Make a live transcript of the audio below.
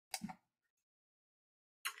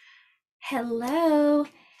Hello,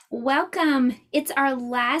 welcome. It's our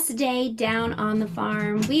last day down on the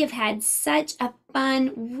farm. We have had such a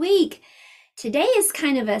fun week. Today is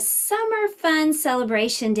kind of a summer fun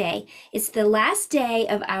celebration day. It's the last day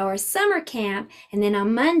of our summer camp, and then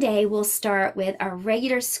on Monday we'll start with our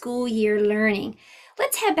regular school year learning.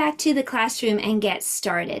 Let's head back to the classroom and get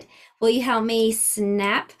started. Will you help me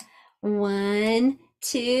snap? 1,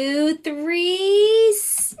 2, 3,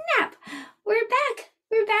 snap. We're back.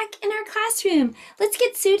 We're back in our classroom. Let's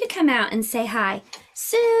get Sue to come out and say hi.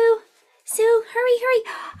 Sue, hurry.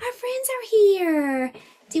 Our friends are here.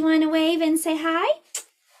 Do you want to wave and say hi?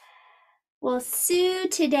 Well, Sue,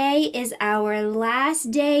 today is our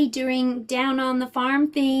last day during Down on the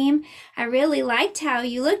Farm theme. I really liked how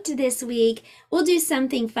you looked this week. We'll do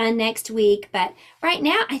something fun next week, but right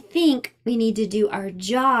now I think we need to do our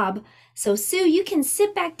job. So Sue, you can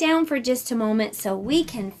sit back down for just a moment so we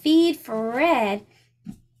can feed Fred.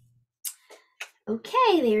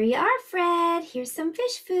 Okay, there you are, Fred. Here's some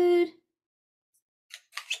fish food.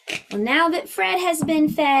 Well, now that Fred has been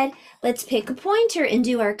fed, let's pick a pointer and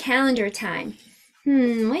do our calendar time.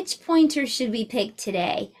 Which pointer should we pick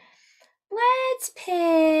today? Let's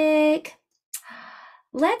pick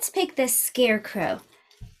the scarecrow.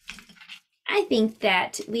 I think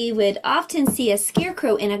that we would often see a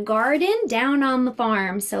scarecrow in a garden down on the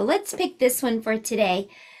farm. So let's pick this one for today.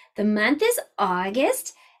 The month is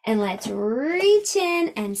August. And let's reach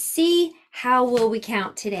in and see how will we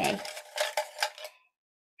count today.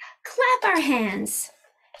 Clap our hands.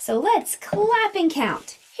 So let's clap and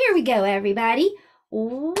count. Here we go, everybody.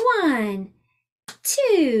 1,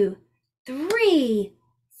 2, 3,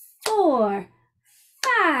 4,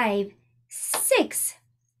 5, 6,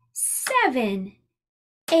 7,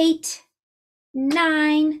 8,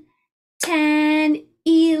 9, 10,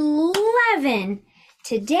 11.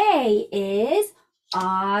 Today is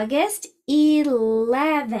August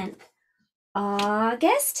 11th.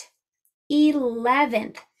 August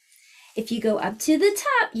 11th. If you go up to the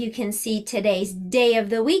top, you can see today's day of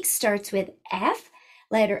the week starts with F.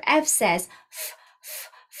 Letter F says f, f,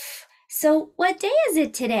 f. So what day is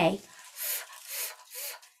it today?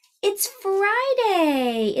 It's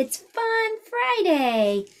Friday. It's Fun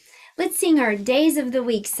Friday. Let's sing our Days of the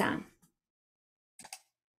Week song.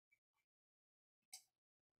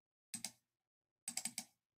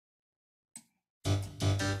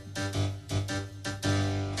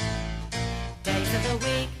 Days of the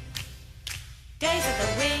week, days of the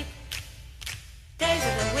week,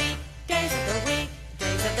 days of the week,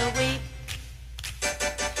 days of the week.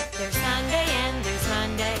 There's Sunday and there's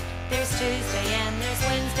Monday, there's Tuesday and there's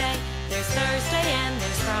Wednesday, there's Thursday and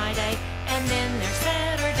there's Friday, and then there's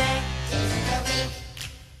Saturday. Days of the week,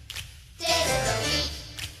 days of the week,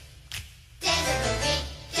 days of the week,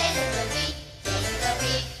 days of the week, days of the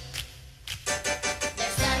week.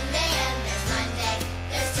 There's Sunday and there's Monday,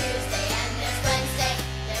 there's Tuesday and there's Wednesday,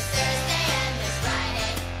 there's Thursday and there's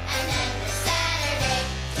Friday, and then there's Saturday.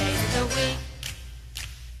 Days of the week,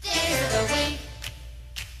 days of the week,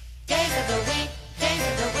 days of the week, days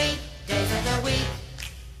of the week, days of the week.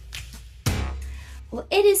 Well,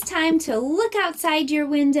 it is time to look outside your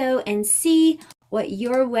window and see what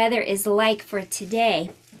your weather is like for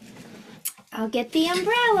today. I'll get the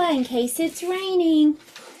umbrella in case it's raining.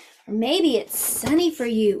 Or maybe it's sunny for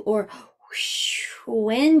you, or whoosh,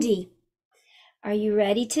 windy. Are you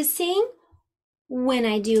ready to sing? When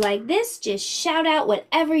I do like this, just shout out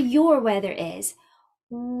whatever your weather is.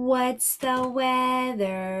 What's the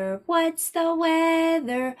weather? What's the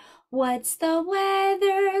weather? What's the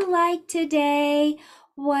weather like today?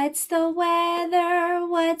 What's the weather?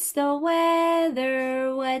 What's the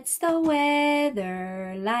weather? What's the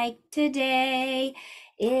weather like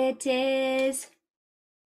It is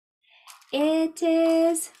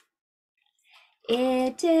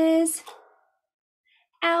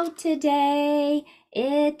out today.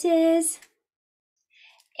 It is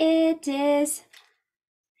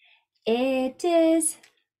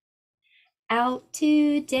out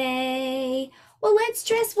today. Well, let's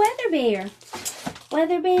dress Weather Bear.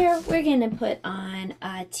 Weather Bear, we're going to put on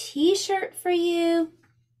a t-shirt for you.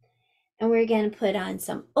 And we're going to put on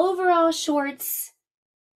some overall shorts.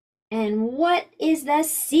 And what is the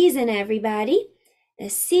season, everybody? The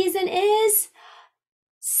season is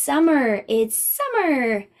summer. It's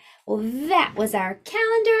summer. Well, that was our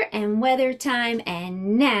calendar and weather time.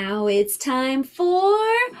 And now it's time for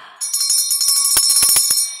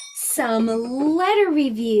some letter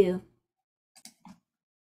review.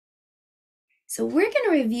 So we're going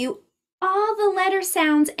to review all the letter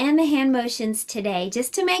sounds and the hand motions today,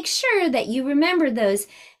 just to make sure that you remember those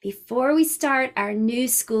before we start our new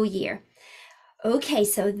school year. Okay,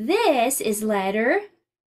 so this is letter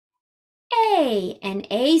A, and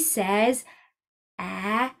A says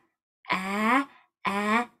ah, ah,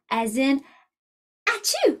 ah, as in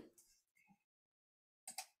achoo.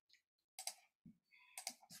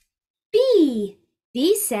 B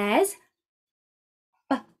says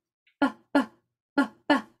b, b, b, b,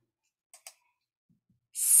 b.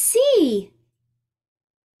 C,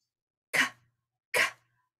 k, k,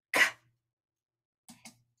 k.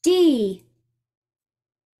 D,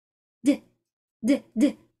 d, d,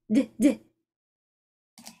 d, d, d.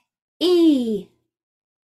 E,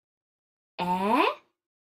 e,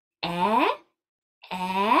 e, e.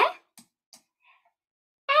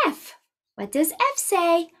 F. What does F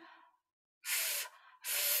say? F,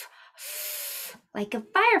 f, f. Like a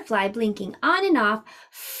firefly blinking on and off.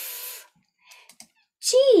 F.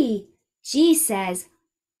 G says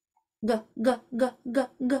g, g, g, g,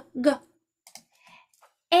 g, g.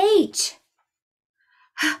 H,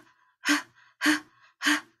 h, h, h, h,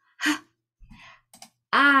 h.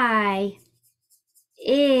 I,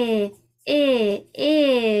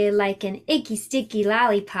 like an icky sticky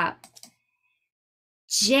lollipop.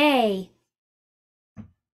 J,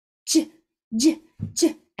 j, j,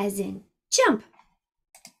 j, as in jump.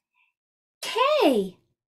 K,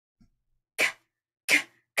 k, k,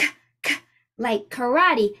 k, k, like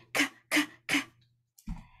karate. K, k, k.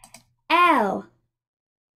 L,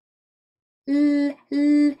 l,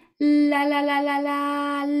 l, la, la, la, la,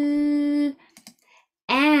 la, l.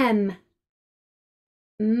 M,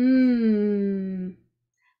 mm,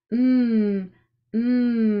 mm,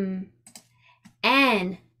 mm.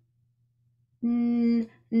 N, n,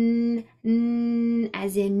 n, n,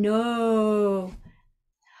 as in no.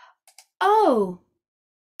 O,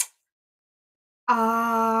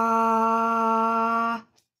 ah.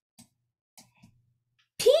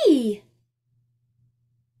 P,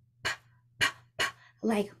 p, p, p,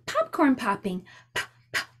 like popcorn popping. P,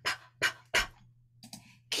 p, p, p, p.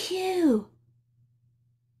 Q,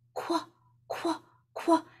 qu, qu,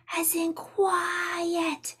 qu, as in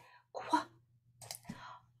quiet. Qu.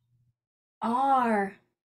 R,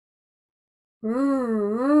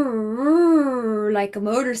 like a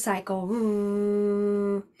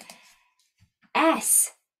motorcycle.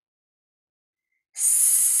 S,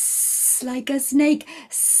 like a snake.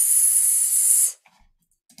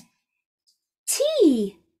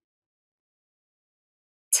 T,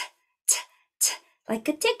 t, t, t, like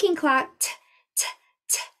a ticking clock. T, t,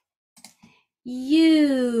 t.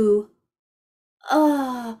 U,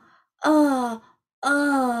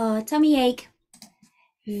 tummy ache.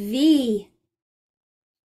 V,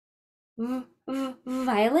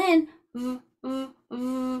 violin.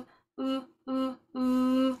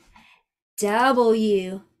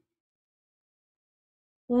 W,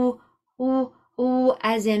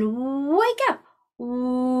 as in wake up.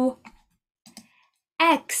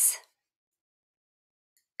 X,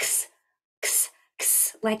 x, x,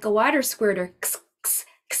 x, like a water squirter. X, x,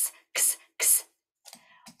 x, x, x.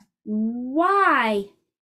 Y,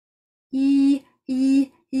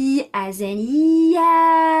 as in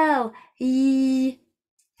yell.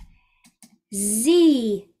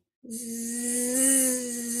 Z,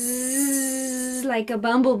 like a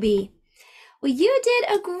bumblebee. Well, you did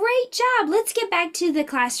a great job. Let's get back to the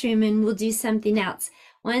classroom and we'll do something else.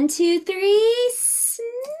 1, 2, 3,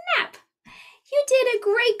 snap. You did a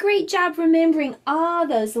great job remembering all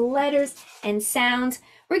those letters and sounds.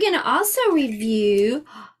 We're going to also review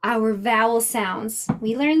our vowel sounds.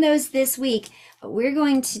 We learned those this week, but we're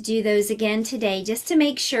going to do those again today just to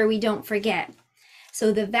make sure we don't forget.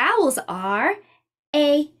 So the vowels are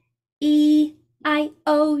A, E, I,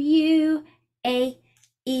 O, U, A,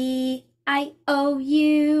 E, I, O,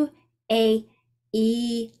 U, A,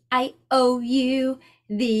 E, I, O, U.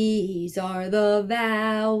 These are the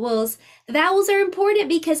vowels. The vowels are important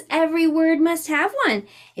because every word must have one.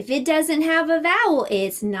 If it doesn't have a vowel,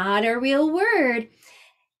 it's not a real word.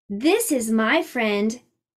 This is my friend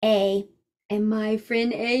A, and my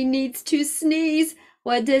friend A needs to sneeze.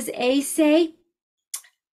 What does A say?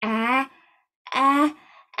 Ah, as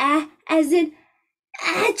in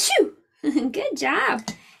achoo. Good job.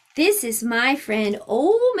 This is my friend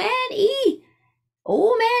Old Man E.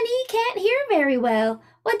 Old Man E can't hear very well.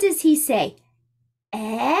 What does he say?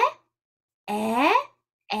 Eh?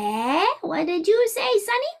 What did you say,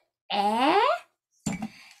 Sonny?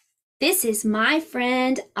 This is my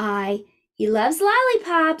friend I. He loves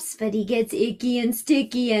lollipops, but he gets icky and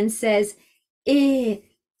sticky and says, eh.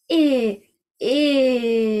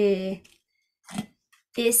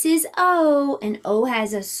 This is O, and O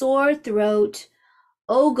has a sore throat.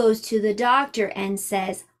 O goes to the doctor and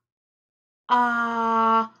says,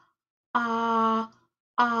 ah.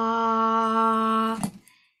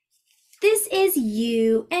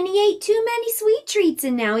 you, and he ate too many sweet treats,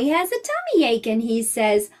 and now he has a tummy ache, and he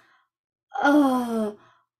says, oh,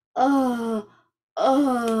 oh,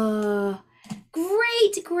 oh.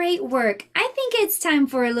 Great work. I think it's time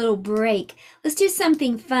for a little break. Let's do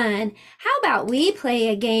something fun. How about we play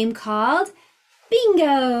a game called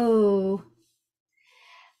Bingo?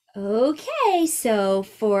 Okay, so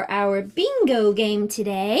for our bingo game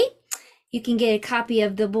today, you can get a copy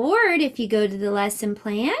of the board if you go to the lesson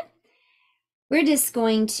plan. We're just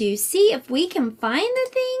going to see if we can find the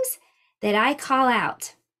things that I call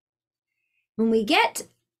out. When we get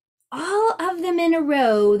all of them in a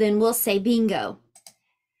row, then we'll say bingo.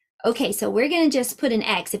 Okay, so we're going to just put an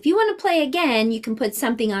X. If you want to play again, you can put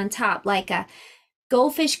something on top like a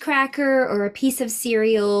goldfish cracker or a piece of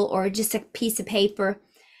cereal or just a piece of paper.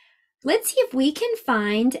 Let's see if we can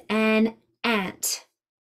find an ant.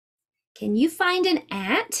 Can you find an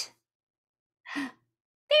ant?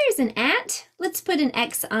 There's an ant. Let's put an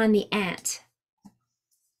X on the ant.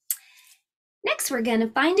 Next, we're going to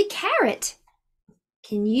find a carrot.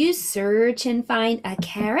 Can you search and find a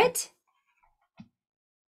carrot?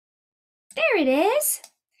 There it is.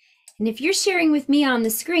 And if you're sharing with me on the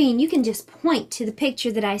screen, you can just point to the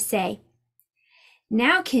picture that I say.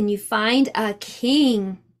 Now, can you find a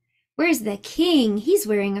king? Where's the king? He's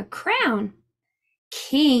wearing a crown.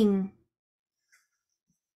 King.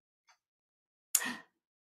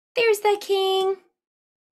 There's the king.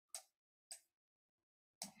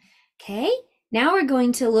 Okay, now we're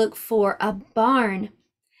going to look for a barn.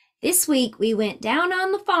 This week we went down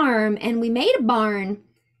on the farm and we made a barn.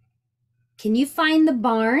 Can you find the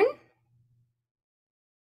barn?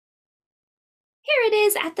 Here it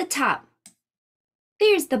is at the top.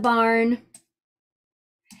 There's the barn.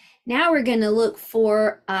 Now we're going to look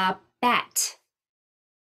for a bat.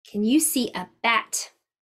 Can you see a bat?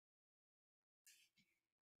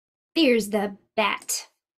 There's the bat.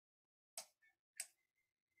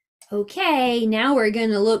 Okay, now we're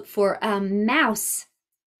going to look for a mouse.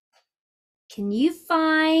 Can you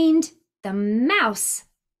find the mouse?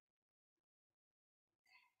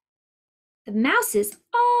 The mouse is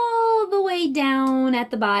all the way down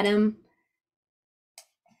at the bottom.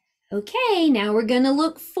 Okay, now we're going to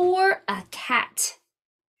look for a cat.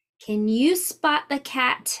 Can you spot the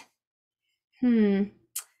cat? Where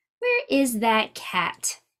is that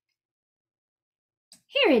cat?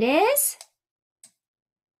 Here it is.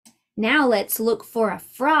 Now let's look for a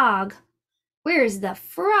frog. Where's the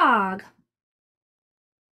frog?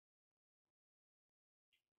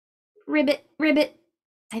 Ribbit, ribbit.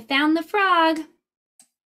 I found the frog.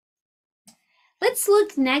 Let's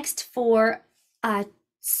look next for a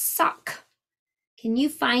sock. Can you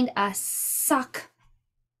find a sock?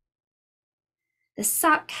 The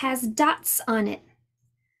sock has dots on it.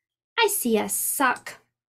 I see a sock.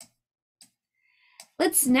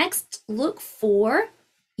 Let's next look for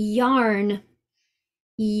yarn.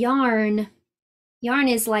 Yarn. Yarn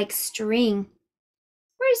is like string.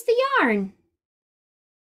 Where's the yarn?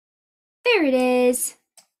 There it is.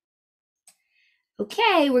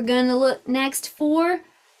 Okay, we're going to look next for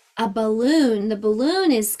a balloon. The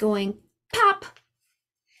balloon is going pop.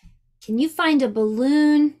 Can you find a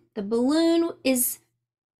balloon? The balloon is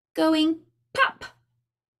going pop.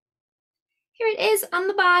 Here it is on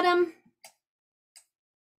the bottom.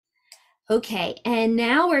 Okay, and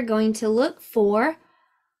now we're going to look for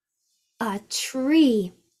a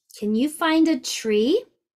tree. Can you find a tree?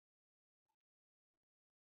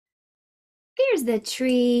 There's the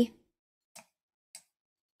tree.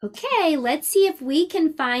 Okay, let's see if we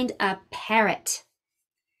can find a parrot.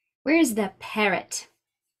 Where's the parrot?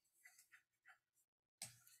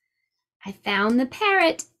 I found the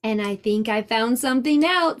parrot, and I think I found something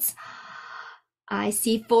else. I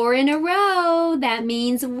see 4 in a row. That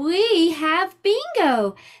means we have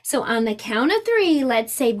bingo. So on the count of 3,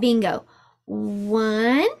 let's say bingo.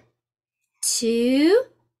 1, 2,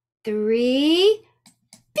 3,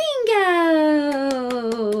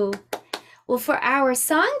 bingo! Well, for our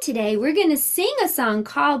song today, we're going to sing a song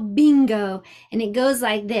called Bingo, and it goes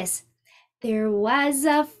like this. There was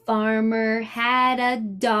a farmer, had a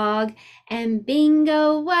dog, and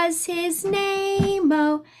Bingo was his name.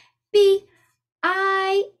 Oh, B-I-N-G-O,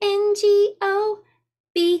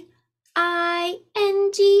 B-I-N-G-O,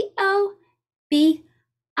 B-I-N-G-O,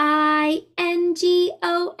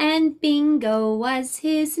 and Bingo was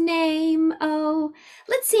his name. Oh,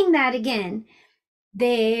 let's sing that again.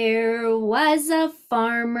 There was a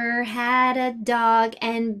farmer, had a dog,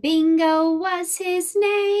 and Bingo was his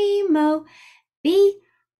name. Oh, B-I-N-G-O,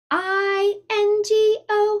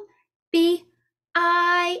 B-I-N-G-O,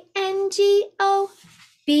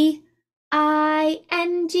 B-I-N-G-O,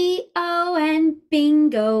 and and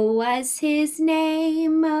Bingo was his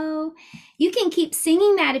name. Oh, you can keep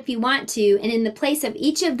singing that if you want to, and in the place of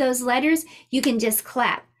each of those letters, you can just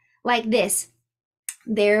clap like this.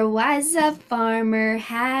 There was a farmer,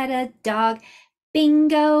 had a dog,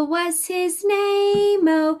 Bingo was his name.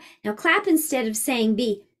 Oh, now clap instead of saying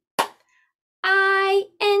B.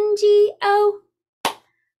 I-N-G-O,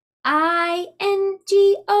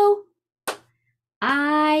 I-N-G-O,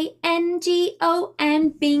 I-N-G-O,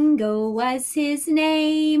 and Bingo was his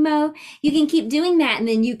name. Oh, you can keep doing that, and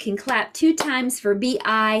then you can clap 2 times for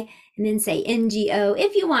B-I and then say N-G-O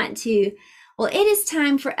if you want to. Well, it is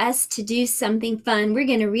time for us to do something fun. We're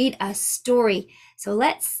going to read a story. So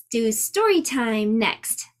let's do story time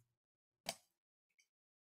next.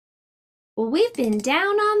 Well, we've been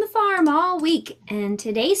down on the farm all week, and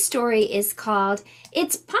today's story is called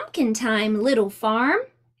It's Pumpkin Time, Little Farm.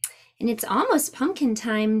 And it's almost pumpkin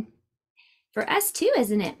time for us too,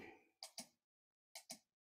 isn't it?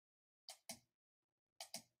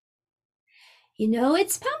 You know,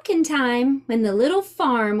 it's pumpkin time when the little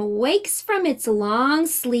farm wakes from its long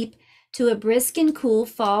sleep to a brisk and cool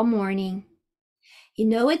fall morning. You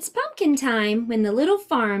know, it's pumpkin time when the little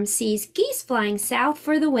farm sees geese flying south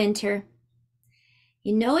for the winter.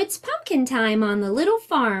 You know, it's pumpkin time on the little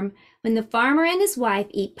farm when the farmer and his wife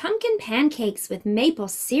eat pumpkin pancakes with maple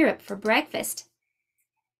syrup for breakfast.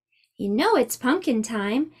 You know, it's pumpkin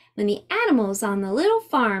time when the animals on the little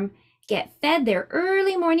farm get fed their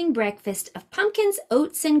early morning breakfast of pumpkins,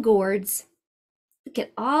 oats, and gourds. Look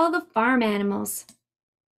at all the farm animals.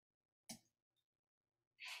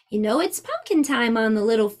 You know, it's pumpkin time on the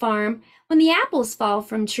little farm when the apples fall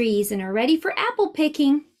from trees and are ready for apple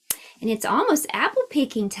picking. And it's almost apple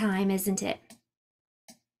picking time, isn't it?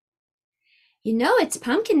 You know, it's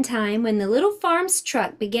pumpkin time when the little farm's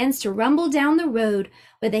truck begins to rumble down the road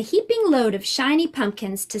with a heaping load of shiny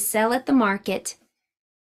pumpkins to sell at the market.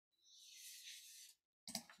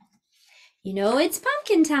 You know, it's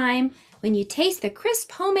pumpkin time when you taste the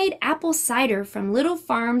crisp homemade apple cider from Little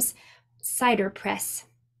Farm's cider press.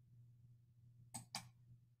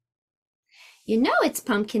 You know, it's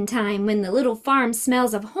pumpkin time when the little farm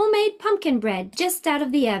smells of homemade pumpkin bread just out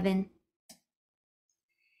of the oven.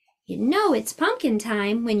 You know, it's pumpkin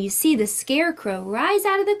time when you see the scarecrow rise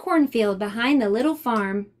out of the cornfield behind the little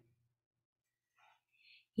farm.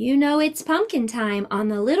 You know, it's pumpkin time on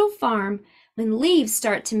the little farm when leaves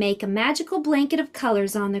start to make a magical blanket of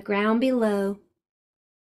colors on the ground below.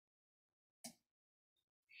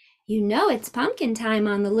 You know, it's pumpkin time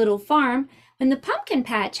on the little farm when the pumpkin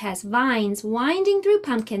patch has vines winding through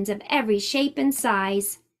pumpkins of every shape and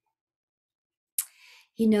size.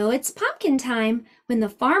 You know, it's pumpkin time when the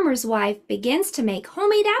farmer's wife begins to make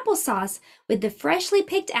homemade applesauce with the freshly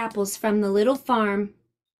picked apples from the little farm.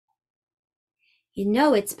 You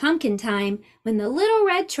know, it's pumpkin time when the little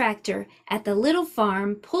red tractor at the little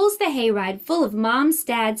farm pulls the hayride full of moms,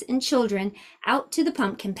 dads, and children out to the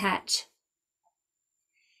pumpkin patch.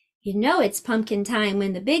 You know, it's pumpkin time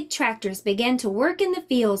when the big tractors begin to work in the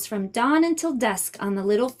fields from dawn until dusk on the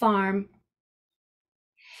little farm.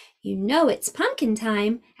 You know, it's pumpkin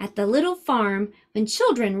time at the little farm when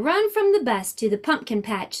children run from the bus to the pumpkin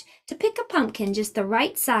patch to pick a pumpkin just the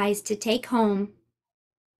right size to take home.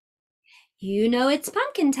 You know, it's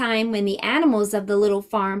pumpkin time when the animals of the little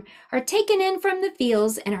farm are taken in from the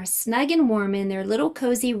fields and are snug and warm in their little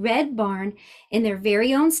cozy red barn in their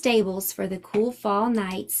very own stables for the cool fall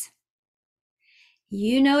nights.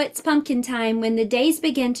 You know, it's pumpkin time when the days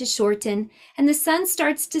begin to shorten and the sun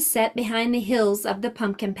starts to set behind the hills of the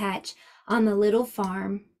pumpkin patch on the little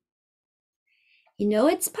farm. You know,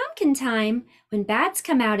 it's pumpkin time when bats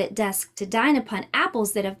come out at dusk to dine upon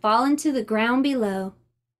apples that have fallen to the ground below.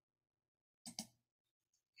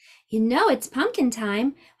 You know, it's pumpkin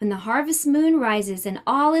time when the harvest moon rises and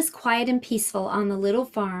all is quiet and peaceful on the little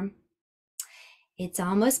farm. It's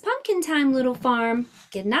almost pumpkin time, little farm.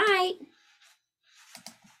 Good night.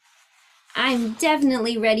 I'm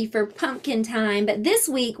definitely ready for pumpkin time, but this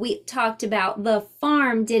week we talked about the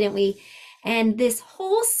farm, didn't we? And this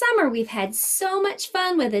whole summer we've had so much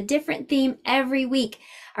fun with a different theme every week.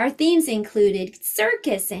 Our themes included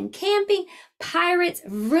circus and camping, pirates,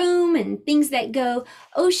 room and things that go,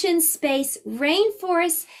 ocean, space,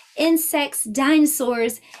 rainforests, insects,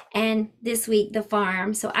 dinosaurs, and this week the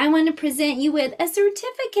farm. So I want to present you with a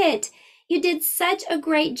certificate. You did such a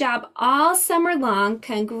great job all summer long.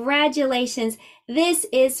 Congratulations. This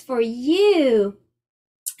is for you.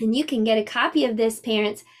 And you can get a copy of this,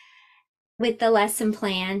 parents, with the lesson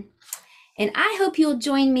plan. And I hope you'll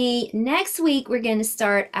join me next week. We're going to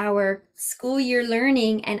start our school year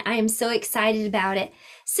learning, and I am so excited about it.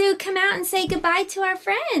 So come out and say goodbye to our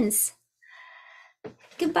friends.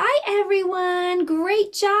 Goodbye, everyone.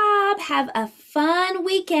 Great job. Have a fun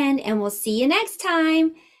weekend, and we'll see you next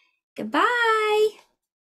time. Goodbye.